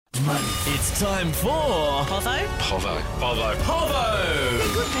money. It's time for Povo? Povo.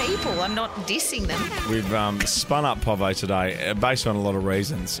 They're good people. I'm not dissing them. We've spun up Povo today based on a lot of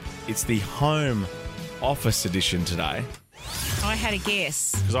reasons. It's the home office edition today. I had a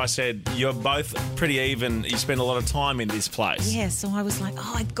guess. Because I said, you're both pretty even. You spend a lot of time in this place. Yeah, so I was like,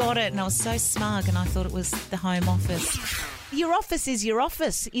 I got it. And I was so smug and I thought it was the home office. Your office is your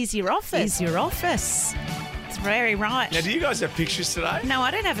office. Is your office. Is your office. It's very right. Now, do you guys have pictures today? No,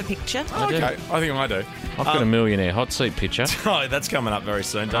 I don't have a picture. Oh, okay, I think I do. I've got a millionaire hot seat picture. Oh, that's coming up very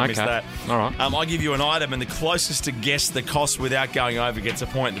soon. Don't miss that. All right. I give you an item, and the closest to guess the cost without going over gets a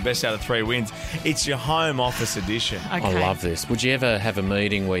point. The best out of 3 wins. It's your home office edition. Okay. I love this. Would you ever have a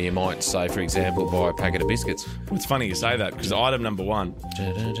meeting where you might say, for example, buy a packet of biscuits? It's funny you say that because item number 1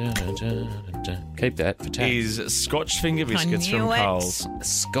 Keep that for tax. is Scotch finger biscuits knew from it. Coles.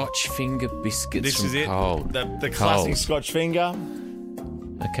 Scotch finger biscuits This from is it. Coles. The classic Coles. Scotch finger,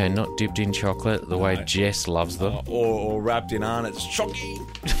 Okay, not dipped in chocolate the way Jess loves them. or wrapped in Arnott's chocky.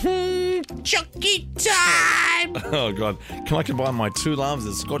 Chocky time! Oh God! Can I combine my 2 loves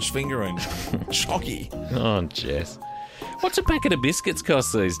of Scotch finger and chocky? Oh, Jess. What's a packet of biscuits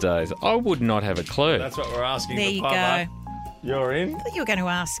cost these days? I would not have a clue. That's what we're asking. There the you pub, go. eh? You're in. I thought you were going to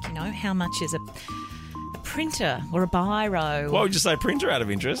ask, how much is a printer or a biro? Why would you say printer out of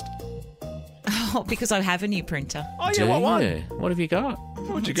interest? Oh, because I have a new printer. Oh Do yeah, what one? you? What have you got?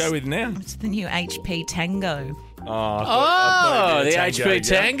 What'd you go with now? It's the new HP Tango. Oh, the HP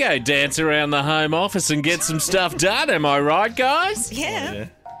Tango. Dance around the home office and get some stuff done. Am I right, guys? Yeah. Yeah.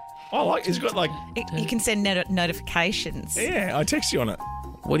 Oh, like it's got like. You can send notifications. Yeah, I text you on it.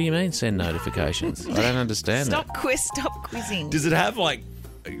 What do you mean send notifications? I don't understand Stop that. Stop quizzing. Does it have like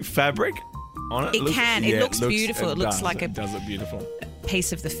fabric on it? It can. It looks beautiful. It looks does. like a- It does look beautiful.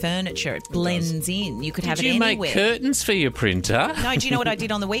 Piece of the furniture. It blends in. You could have Did it you anywhere. make curtains for your printer? No, do you know what I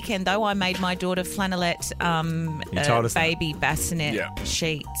did on the weekend though? I made my daughter flannelette told us that. baby bassinet Yeah.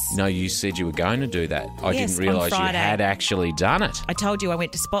 sheets. No, you said you were going to do that. I Yes, didn't realise on you Friday. had actually done it. I told you I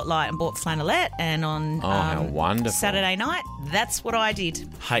went to Spotlight and bought flannelette, and on how wonderful. Saturday night, that's what I did.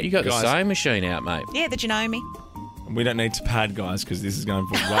 Hey, You got guys, the sewing machine out, mate. Yeah, the Janome. we don't need to pad, guys, because this is going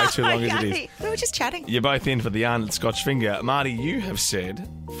for way too long as it is. We were just chatting. You're both in for the Arnold Scotch finger. Marty, you have said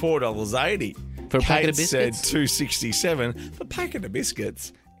 $4.80. For a packet Kate of biscuits? said $2.67. The packet of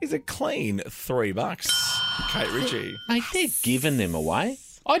biscuits is a clean $3. Kate Ritchie. Mate, they're giving them away.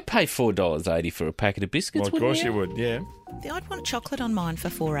 I'd pay $4.80 for a packet of biscuits, Well, of wouldn't course you would, yeah. I'd want chocolate on mine for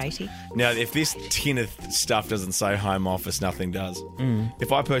 $4.80. Now, if this tin of stuff doesn't say home office, nothing does.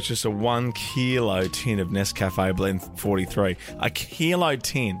 If I purchase a 1 kilo tin of Nescafe Blend 43, a kilo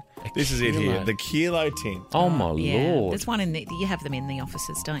tin. This is it here, kilo. the kilo tin. Oh, my Yeah, Lord. there's one in the. You have them in the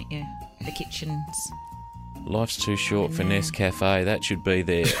offices, don't you? The kitchens. Life's too short for Nescafe. That should be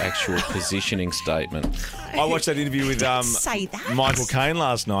their actual positioning statement. I watched that interview with say that. Michael Caine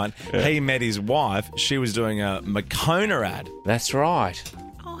last night. He met his wife. She was doing a Moccona ad. That's right.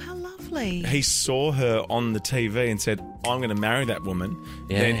 Oh, how lovely. He saw her on the TV and said, I'm going to marry that woman.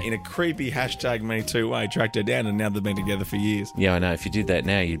 Yeah. Then in a creepy #MeToo way, tracked her down, and now they've been together for years. Yeah, I know. If you did that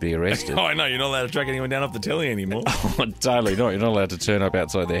now, you'd be arrested. Oh, I know. You're not allowed to track anyone down off the telly anymore. Oh, totally not. You're not allowed to turn up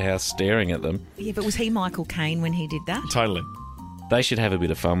outside their house staring at them. Yeah, but was he Michael Caine when he did that? Totally. They should have a bit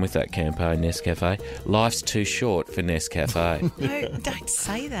of fun with that campaign, Nescafe. Life's too short for Nescafe. No, don't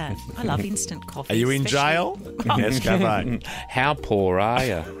say that. I love instant coffee. Are you in especially- jail? Nescafe. How poor are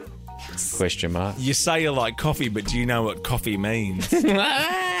you? Question mark. You say you like coffee, but do you know what coffee means?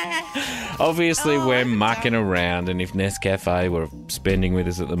 Obviously, Oh, we're I mucking don't. around, and if Nescafe were spending with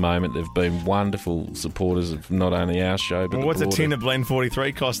us at the moment, they've been wonderful supporters of not only our show, but Well, the what's a broader- tin of Blend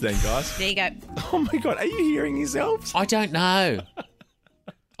 43 cost then, guys? There you go. Oh, my God. Are you hearing yourselves? I don't know.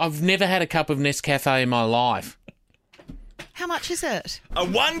 I've never had a cup of Nescafe in my life. How much is it? A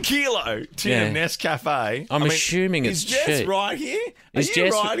 1 kilo tin Yeah. of Nescafe. I'm assuming it's Is Jess cheap. right here? Is Are you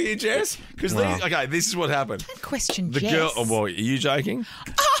Jess- right here, Jess? Because Well. okay, this is what happened. Don't question The Jess. girl. Oh, well, are you joking?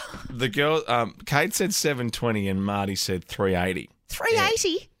 The girl. Kate said $7.20 and Marty said $3.80.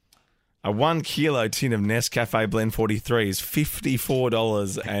 $3.80? A 1 kilo tin of Nescafe Blend 43 is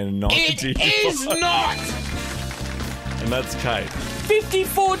 $54.90. It is not And that's Kate.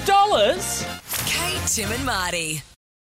 $54. Kate, Tim and Marty.